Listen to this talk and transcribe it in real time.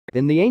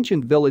In the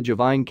ancient village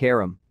of Ein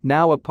Kerem,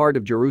 now a part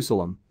of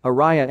Jerusalem,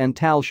 Oriah and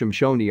Tal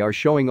Shimshoni are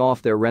showing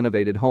off their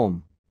renovated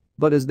home.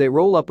 But as they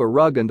roll up a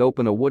rug and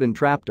open a wooden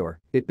trapdoor,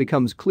 it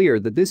becomes clear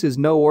that this is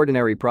no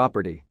ordinary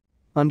property.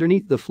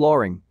 Underneath the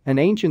flooring, an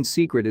ancient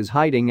secret is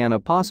hiding and a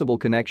possible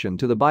connection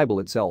to the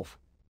Bible itself.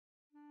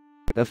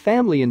 A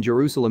family in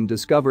Jerusalem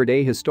discovered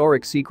a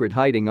historic secret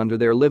hiding under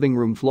their living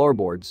room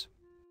floorboards.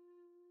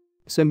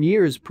 Some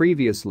years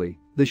previously,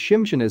 the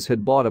Shimshonis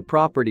had bought a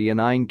property in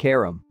Ein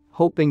Kerem,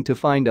 hoping to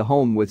find a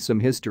home with some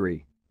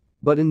history.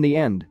 But in the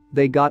end,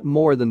 they got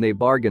more than they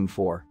bargained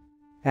for.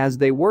 As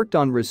they worked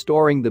on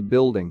restoring the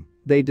building,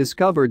 they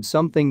discovered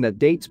something that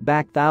dates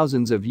back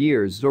thousands of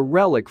years, a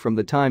relic from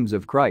the times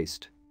of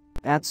Christ.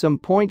 At some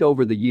point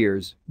over the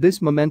years,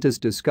 this momentous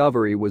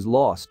discovery was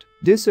lost,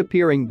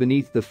 disappearing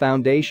beneath the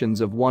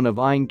foundations of one of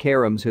Ein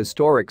Kerem's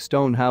historic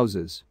stone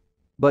houses.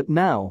 But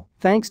now,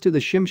 thanks to the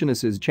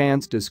Shimshonis'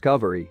 chance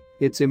discovery,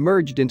 it's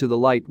emerged into the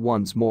light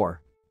once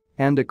more.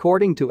 And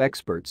according to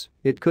experts,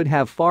 it could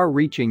have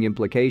far-reaching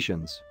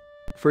implications.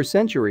 For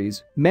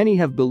centuries, many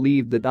have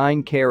believed that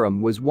Ein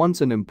Kerem was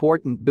once an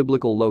important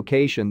biblical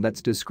location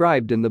that's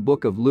described in the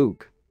book of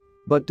Luke.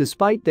 But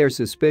despite their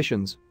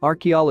suspicions,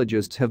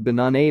 archaeologists have been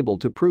unable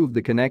to prove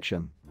the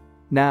connection.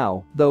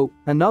 Now, though,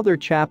 another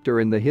chapter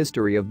in the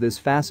history of this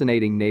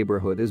fascinating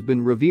neighborhood has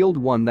been revealed,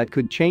 one that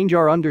could change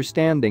our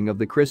understanding of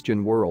the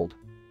Christian world.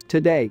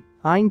 Today,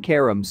 Ein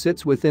Kerem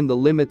sits within the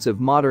limits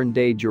of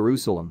modern-day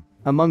Jerusalem,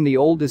 among the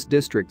oldest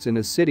districts in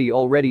a city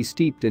already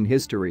steeped in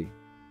history.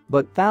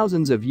 But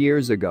thousands of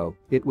years ago,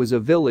 it was a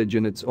village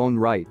in its own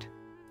right.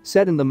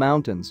 Set in the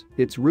mountains,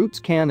 its roots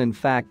can in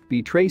fact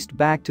be traced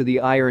back to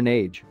the Iron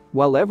Age,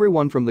 while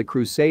everyone from the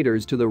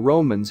Crusaders to the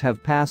Romans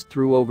have passed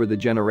through over the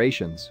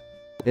generations.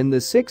 In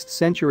the 6th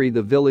century,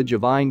 the village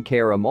of Ein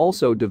Kerem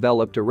also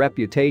developed a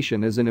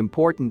reputation as an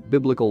important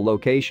biblical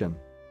location.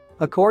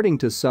 According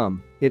to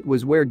some, it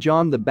was where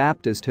John the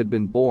Baptist had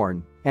been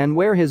born and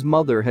where his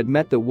mother had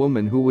met the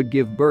woman who would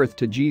give birth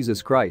to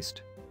Jesus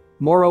Christ.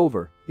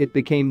 Moreover, it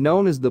became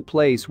known as the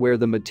place where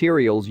the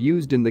materials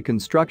used in the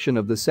construction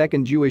of the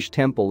Second Jewish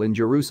Temple in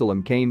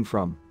Jerusalem came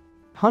from.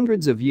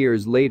 Hundreds of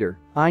years later,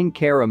 Ein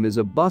Kerem is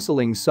a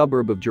bustling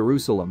suburb of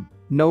Jerusalem,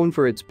 known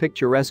for its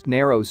picturesque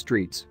narrow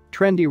streets,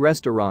 trendy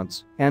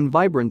restaurants, and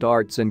vibrant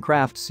arts and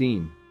crafts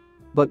scene.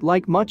 But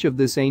like much of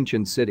this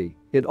ancient city,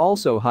 it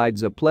also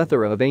hides a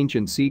plethora of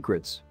ancient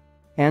secrets.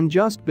 And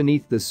just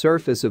beneath the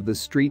surface of the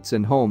streets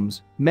and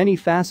homes, many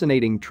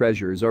fascinating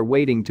treasures are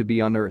waiting to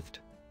be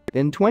unearthed.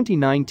 In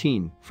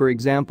 2019, for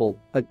example,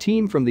 a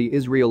team from the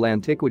Israel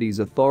Antiquities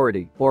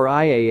Authority, or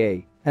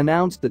IAA,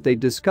 announced that they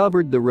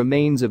discovered the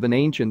remains of an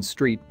ancient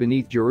street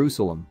beneath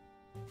Jerusalem.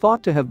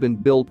 Thought to have been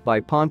built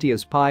by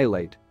Pontius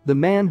Pilate, the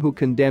man who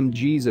condemned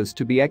Jesus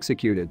to be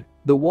executed,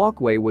 the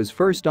walkway was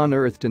first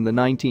unearthed in the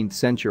 19th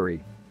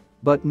century.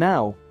 But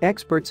now,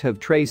 experts have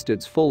traced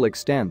its full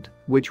extent,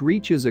 which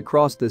reaches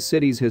across the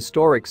city's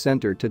historic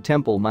center to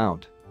Temple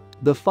Mount.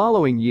 The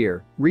following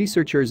year,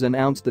 researchers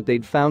announced that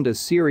they'd found a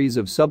series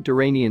of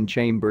subterranean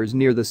chambers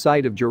near the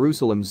site of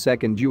Jerusalem's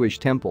Second Jewish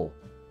Temple.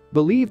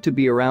 Believed to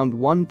be around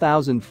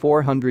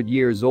 1,400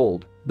 years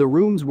old, the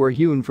rooms were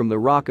hewn from the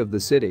rock of the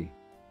city.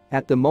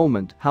 At the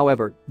moment,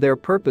 however, their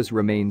purpose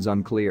remains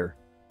unclear.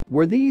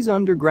 Were these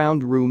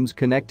underground rooms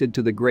connected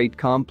to the great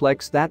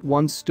complex that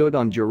once stood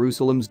on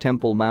Jerusalem's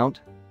Temple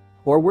Mount?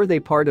 Or were they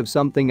part of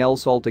something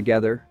else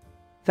altogether?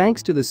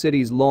 Thanks to the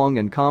city's long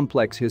and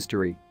complex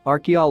history,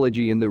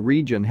 archaeology in the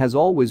region has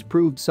always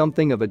proved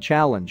something of a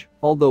challenge,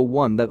 although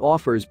one that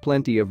offers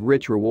plenty of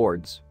rich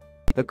rewards.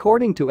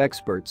 According to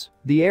experts,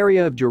 the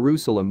area of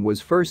Jerusalem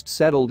was first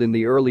settled in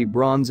the early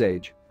Bronze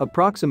Age,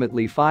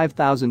 approximately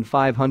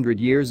 5,500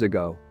 years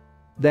ago.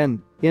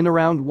 Then, in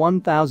around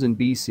 1000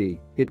 BC,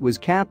 it was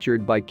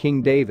captured by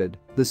King David,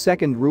 the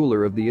second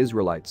ruler of the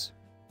Israelites.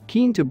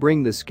 Keen to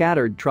bring the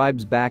scattered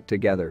tribes back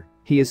together,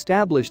 he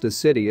established the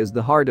city as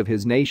the heart of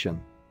his nation.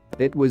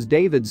 It was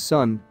David's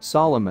son,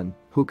 Solomon,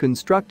 who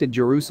constructed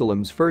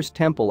Jerusalem's first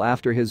temple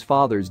after his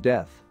father's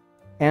death.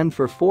 And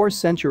for 4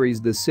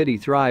 centuries the city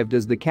thrived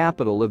as the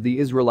capital of the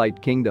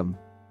Israelite kingdom.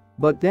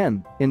 But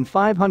then, in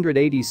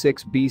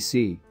 586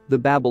 BC, the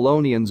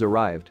Babylonians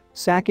arrived,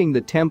 sacking the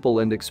temple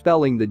and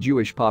expelling the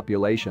Jewish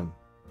population.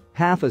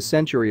 Half a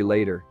century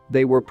later,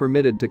 they were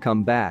permitted to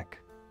come back.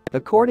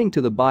 According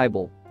to the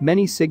Bible,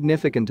 many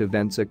significant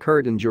events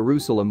occurred in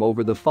Jerusalem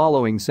over the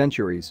following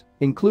centuries,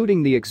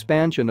 including the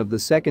expansion of the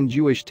Second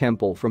Jewish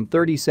Temple from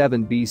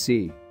 37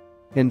 BC.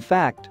 In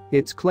fact,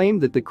 it's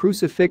claimed that the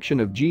crucifixion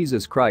of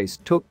Jesus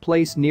Christ took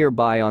place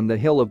nearby on the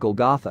hill of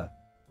Golgotha.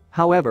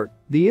 However,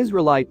 the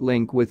Israelite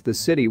link with the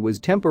city was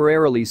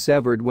temporarily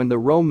severed when the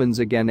Romans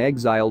again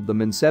exiled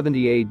them in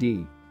 70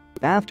 AD.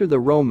 After the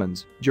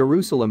Romans,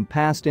 Jerusalem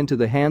passed into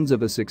the hands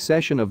of a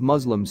succession of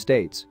Muslim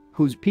states,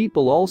 whose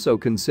people also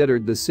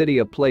considered the city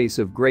a place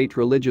of great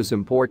religious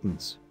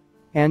importance.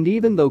 And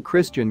even though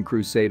Christian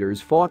crusaders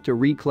fought to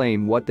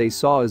reclaim what they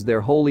saw as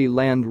their holy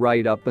land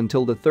right up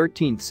until the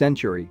 13th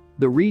century,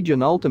 the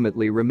region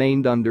ultimately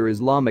remained under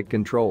Islamic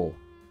control.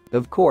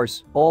 Of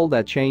course, all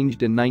that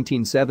changed in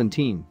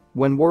 1917,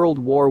 when World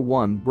War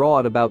I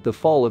brought about the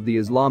fall of the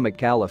Islamic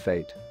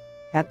Caliphate.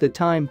 At the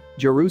time,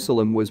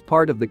 Jerusalem was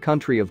part of the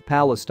country of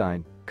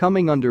Palestine,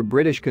 coming under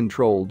British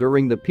control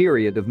during the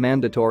period of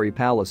Mandatory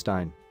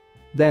Palestine.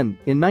 Then,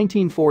 in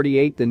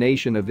 1948, the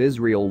nation of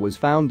Israel was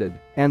founded,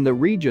 and the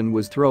region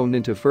was thrown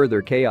into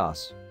further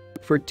chaos.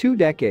 For 2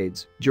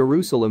 decades,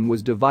 Jerusalem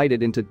was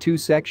divided into 2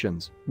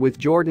 sections, with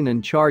Jordan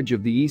in charge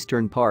of the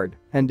eastern part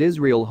and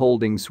Israel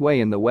holding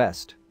sway in the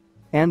west.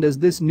 And as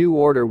this new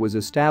order was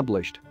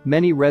established,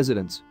 many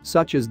residents,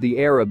 such as the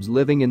Arabs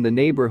living in the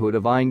neighborhood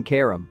of Ein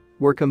Kerem,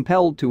 were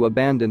compelled to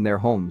abandon their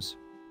homes.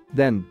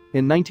 Then,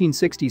 in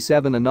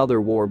 1967,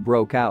 another war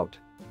broke out.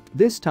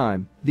 This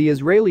time, the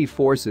Israeli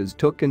forces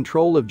took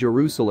control of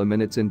Jerusalem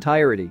in its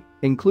entirety,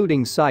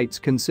 including sites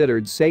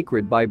considered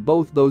sacred by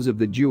both those of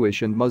the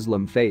Jewish and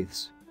Muslim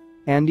faiths.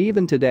 And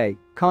even today,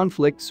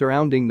 conflict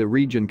surrounding the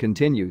region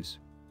continues.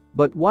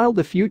 But while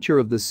the future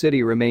of the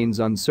city remains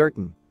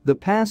uncertain, the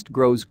past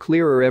grows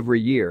clearer every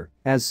year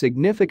as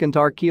significant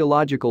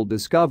archaeological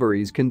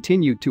discoveries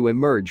continue to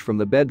emerge from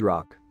the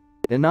bedrock.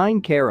 In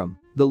Ein Kerem,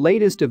 the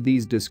latest of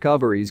these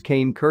discoveries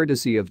came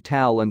courtesy of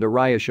Tal and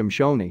Oriah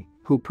Shimshoni,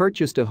 who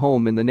purchased a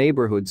home in the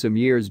neighborhood some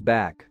years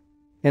back.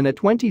 In a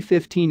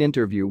 2015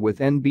 interview with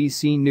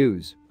NBC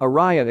News,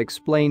 Oriah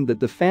explained that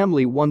the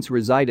family once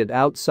resided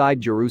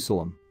outside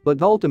Jerusalem,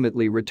 but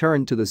ultimately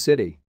returned to the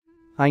city.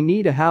 "I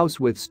need a house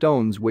with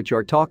stones which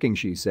are talking,"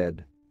 she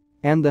said.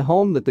 And the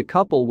home that the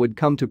couple would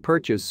come to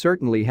purchase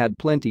certainly had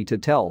plenty to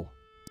tell.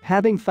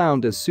 Having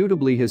found a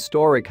suitably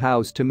historic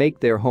house to make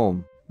their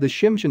home, the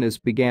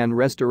Shimshonis began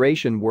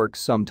restoration works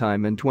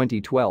sometime in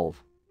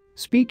 2012.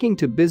 Speaking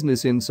to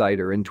Business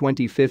Insider in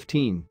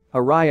 2015,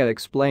 Oriah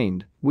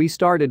explained, "We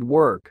started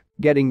work,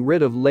 getting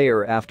rid of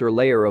layer after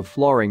layer of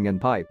flooring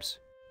and pipes.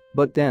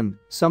 But then,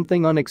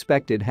 something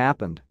unexpected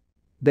happened.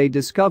 They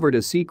discovered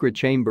a secret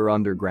chamber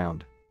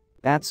underground.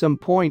 At some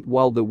point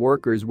while the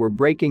workers were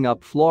breaking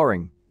up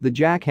flooring, the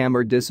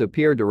jackhammer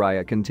disappeared,"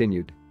 Oriah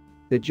continued.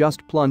 "It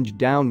just plunged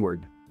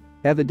downward.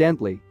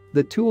 Evidently,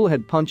 the tool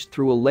had punched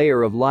through a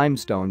layer of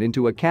limestone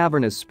into a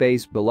cavernous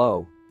space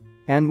below.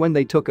 And when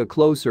they took a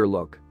closer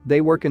look,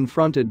 they were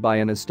confronted by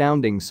an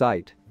astounding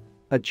sight.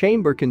 A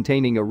chamber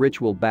containing a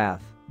ritual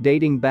bath,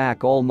 dating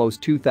back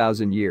almost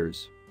 2,000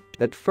 years.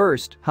 At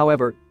first,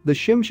 however, the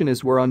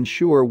Shimshonis were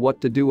unsure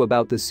what to do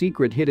about the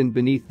secret hidden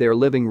beneath their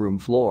living room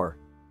floor.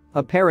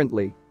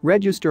 Apparently,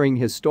 registering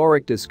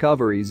historic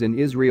discoveries in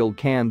Israel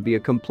can be a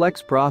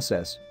complex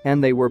process,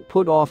 and they were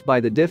put off by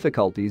the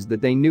difficulties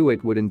that they knew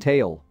it would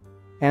entail.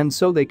 And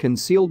so they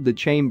concealed the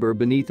chamber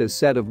beneath a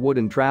set of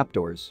wooden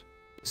trapdoors.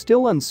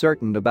 Still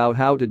uncertain about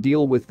how to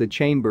deal with the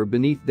chamber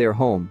beneath their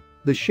home,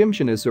 the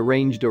Shimshonis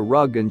arranged a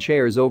rug and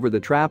chairs over the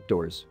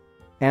trapdoors.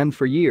 And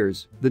for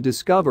years, the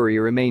discovery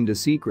remained a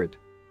secret.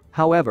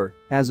 However,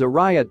 as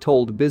Oriah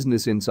told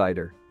Business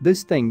Insider,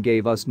 "This thing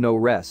gave us no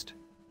rest."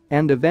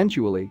 And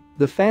eventually,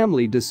 the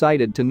family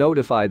decided to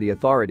notify the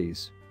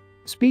authorities.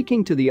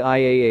 Speaking to the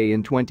IAA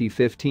in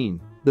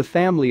 2015, the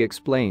family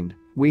explained,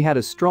 "We had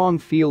a strong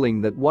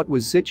feeling that what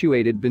was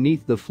situated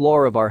beneath the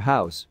floor of our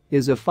house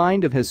is a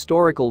find of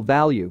historical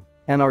value,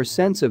 and our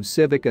sense of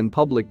civic and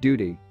public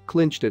duty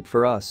clinched it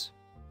for us."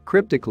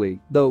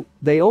 Cryptically, though,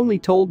 they only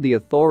told the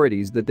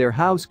authorities that their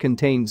house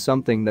contained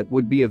something that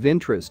would be of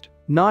interest,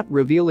 not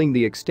revealing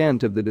the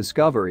extent of the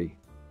discovery.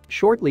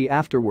 Shortly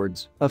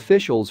afterwards,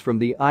 officials from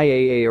the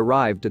IAA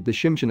arrived at the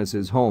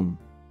Shimshonis' home.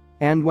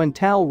 And when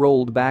Tal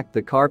rolled back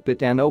the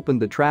carpet and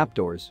opened the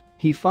trapdoors,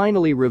 he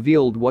finally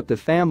revealed what the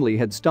family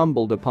had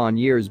stumbled upon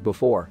years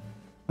before.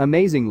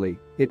 Amazingly,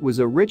 it was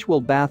a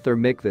ritual bath or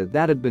mikveh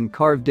that had been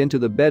carved into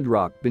the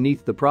bedrock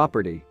beneath the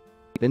property.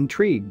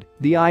 Intrigued,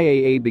 the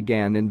IAA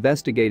began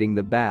investigating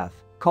the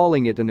bath,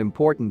 calling it an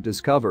important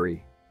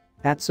discovery.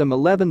 At some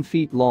 11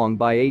 feet long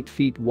by 8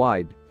 feet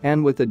wide,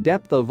 and with a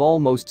depth of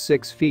almost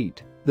 6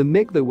 feet, the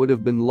mikveh would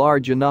have been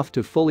large enough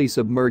to fully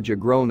submerge a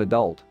grown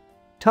adult.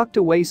 Tucked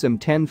away some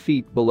 10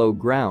 feet below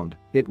ground,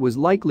 it was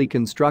likely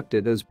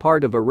constructed as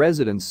part of a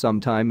residence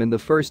sometime in the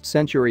 1st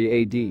century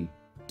AD.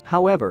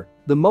 However,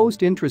 the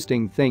most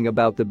interesting thing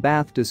about the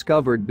bath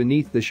discovered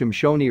beneath the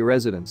Shimshoni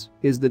residence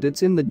is that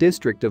it's in the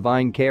district of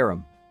Ein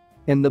Kerem.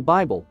 In the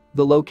Bible,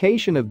 the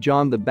location of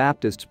John the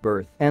Baptist's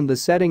birth and the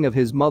setting of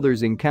his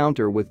mother's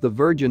encounter with the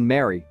Virgin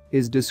Mary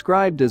is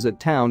described as a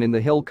town in the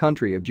hill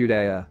country of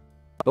Judea.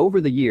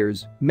 Over the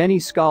years, many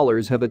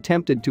scholars have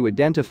attempted to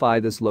identify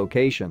this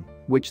location,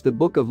 which the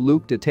Book of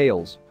Luke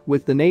details,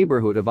 with the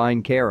neighborhood of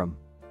Ein Kerem.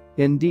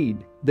 Indeed,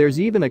 there's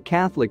even a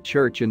Catholic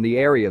church in the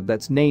area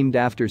that's named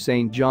after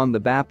St. John the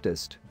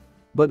Baptist.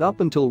 But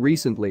up until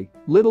recently,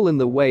 little in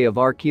the way of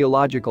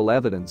archaeological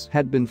evidence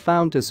had been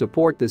found to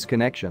support this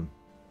connection.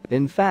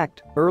 In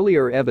fact,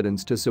 earlier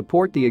evidence to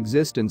support the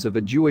existence of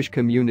a Jewish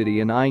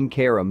community in Ein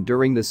Kerem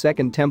during the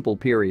Second Temple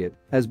period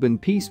has been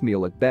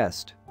piecemeal at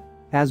best.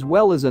 As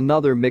well as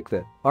another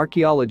mikveh,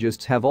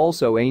 archaeologists have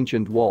also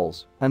ancient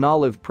walls, an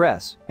olive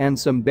press, and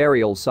some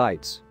burial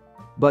sites.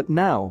 But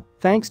now,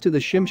 thanks to the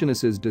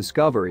Shimshonis'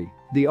 discovery,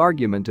 the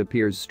argument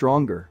appears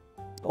stronger.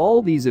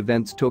 All these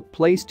events took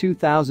place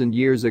 2,000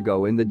 years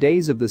ago in the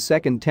days of the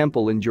Second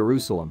Temple in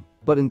Jerusalem,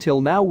 but until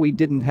now we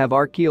didn't have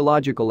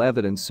archaeological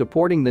evidence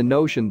supporting the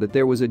notion that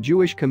there was a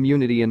Jewish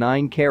community in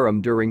Ein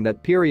Kerem during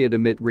that period,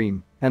 Amit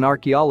Reem, an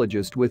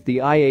archaeologist with the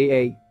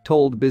IAA,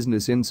 told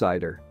Business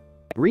Insider.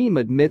 Reem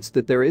admits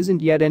that there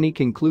isn't yet any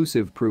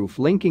conclusive proof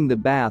linking the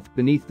bath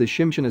beneath the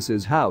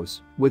Shimshonis'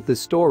 house with the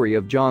story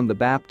of John the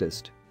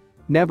Baptist.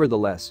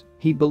 Nevertheless,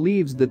 he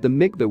believes that the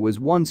mikveh was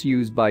once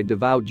used by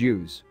devout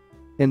Jews.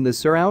 In the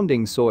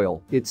surrounding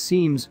soil, it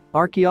seems,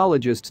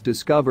 archaeologists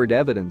discovered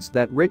evidence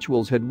that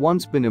rituals had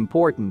once been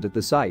important at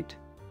the site.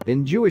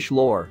 In Jewish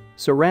lore,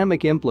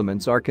 ceramic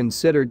implements are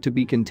considered to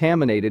be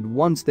contaminated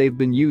once they've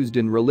been used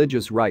in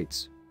religious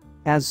rites.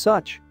 As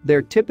such,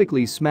 they're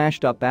typically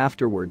smashed up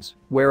afterwards,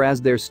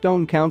 whereas their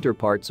stone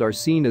counterparts are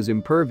seen as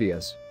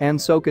impervious and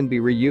so can be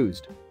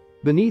reused.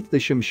 Beneath the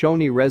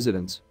Shimshoni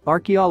residence,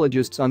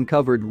 archaeologists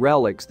uncovered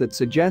relics that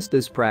suggest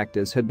this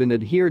practice had been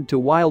adhered to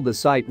while the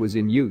site was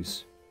in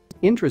use.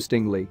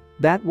 Interestingly,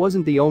 that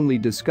wasn't the only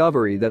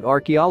discovery that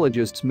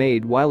archaeologists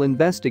made while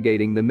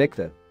investigating the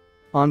mikveh.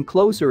 On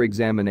closer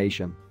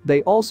examination,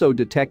 they also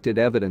detected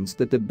evidence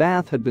that the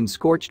bath had been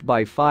scorched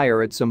by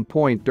fire at some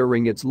point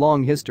during its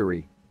long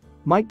history.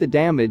 Might the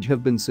damage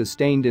have been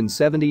sustained in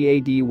 70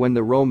 AD when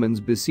the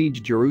Romans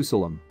besieged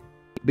Jerusalem?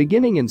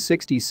 Beginning in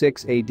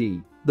 66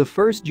 AD, the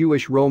First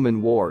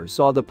Jewish-Roman War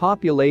saw the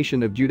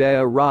population of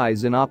Judea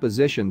rise in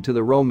opposition to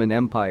the Roman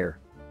Empire.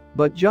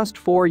 But just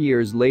 4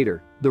 years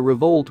later, the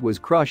revolt was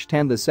crushed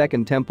and the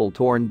Second Temple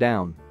torn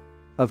down.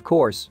 Of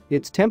course,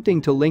 it's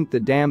tempting to link the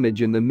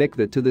damage in the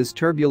mikveh to this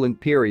turbulent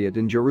period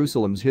in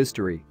Jerusalem's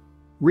history.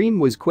 Reem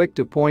was quick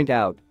to point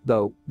out,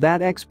 though,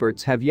 that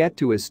experts have yet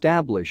to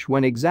establish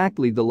when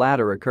exactly the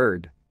latter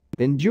occurred.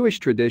 In Jewish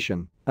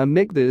tradition, a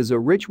mikveh is a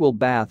ritual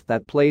bath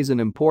that plays an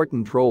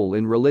important role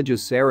in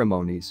religious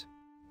ceremonies.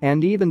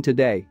 And even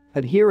today,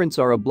 adherents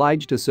are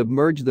obliged to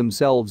submerge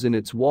themselves in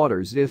its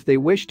waters if they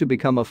wish to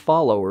become a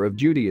follower of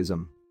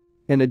Judaism.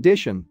 In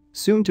addition,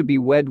 soon-to-be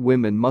wed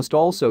women must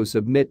also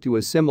submit to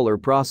a similar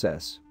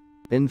process.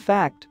 In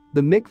fact,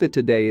 the mikveh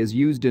today is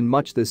used in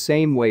much the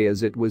same way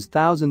as it was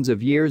thousands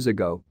of years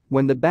ago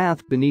when the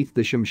bath beneath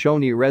the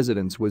Shimshoni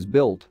residence was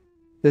built.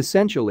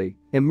 Essentially,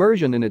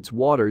 immersion in its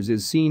waters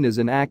is seen as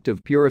an act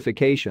of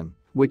purification,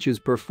 which is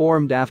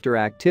performed after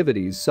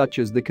activities such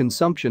as the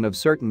consumption of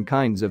certain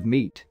kinds of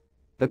meat.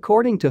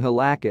 According to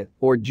halakha,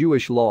 or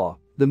Jewish law,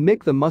 the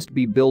mikveh must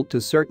be built to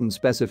certain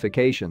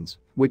specifications,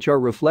 which are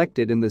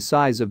reflected in the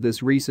size of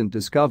this recent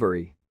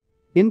discovery.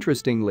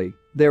 Interestingly,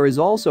 there is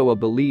also a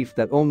belief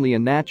that only a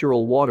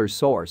natural water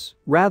source,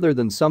 rather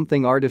than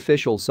something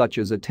artificial such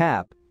as a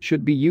tap,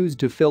 should be used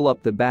to fill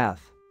up the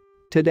bath.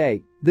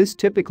 Today, this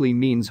typically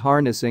means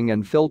harnessing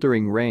and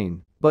filtering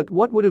rain, but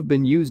what would have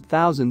been used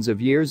thousands of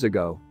years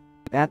ago?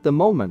 At the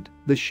moment,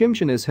 the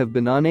Shimshonis have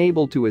been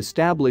unable to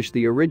establish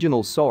the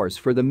original source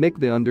for the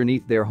mikveh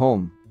underneath their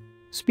home.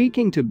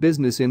 Speaking to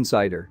Business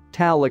Insider,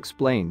 Tal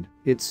explained,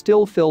 it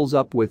still fills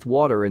up with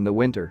water in the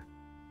winter.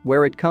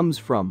 Where it comes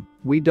from,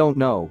 we don't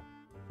know.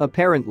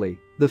 Apparently,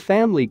 the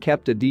family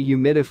kept a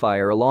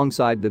dehumidifier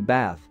alongside the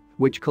bath,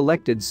 which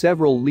collected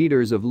several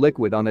liters of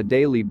liquid on a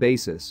daily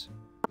basis.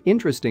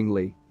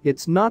 Interestingly,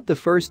 it's not the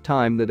first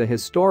time that a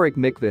historic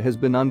mikveh has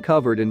been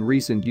uncovered in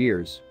recent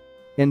years.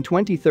 In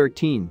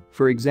 2013,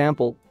 for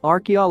example,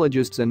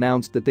 archaeologists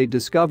announced that they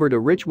discovered a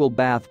ritual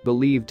bath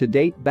believed to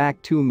date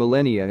back 2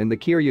 millennia in the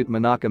Kiryat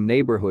Menachem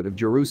neighborhood of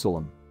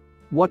Jerusalem.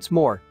 What's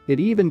more, it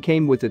even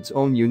came with its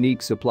own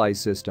unique supply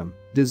system,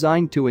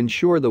 designed to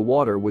ensure the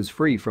water was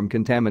free from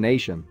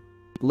contamination.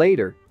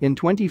 Later, in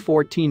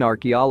 2014,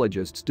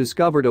 archaeologists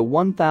discovered a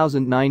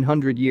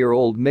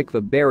 1,900-year-old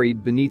mikveh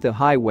buried beneath a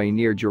highway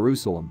near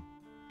Jerusalem.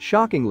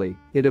 Shockingly,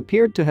 it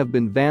appeared to have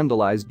been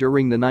vandalized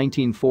during the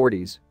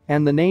 1940s,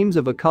 and the names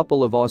of a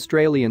couple of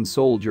Australian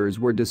soldiers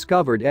were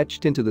discovered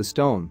etched into the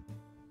stone.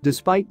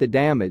 Despite the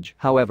damage,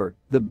 however,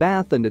 the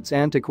bath and its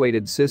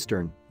antiquated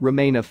cistern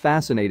remain a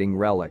fascinating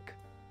relic.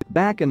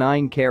 Back in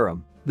Ein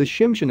Kerem, the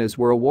Shimshonis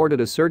were awarded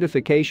a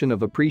certification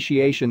of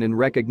appreciation in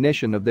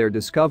recognition of their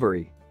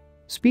discovery.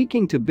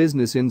 Speaking to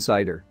Business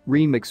Insider,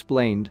 Reem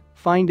explained,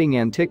 finding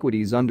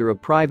antiquities under a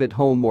private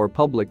home or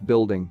public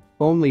building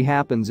only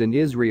happens in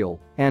Israel,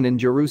 and in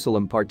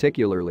Jerusalem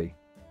particularly.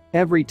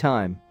 Every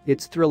time,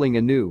 it's thrilling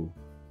anew.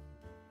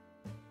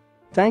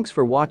 Thanks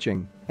for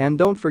watching, and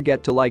don't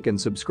forget to like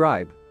and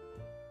subscribe.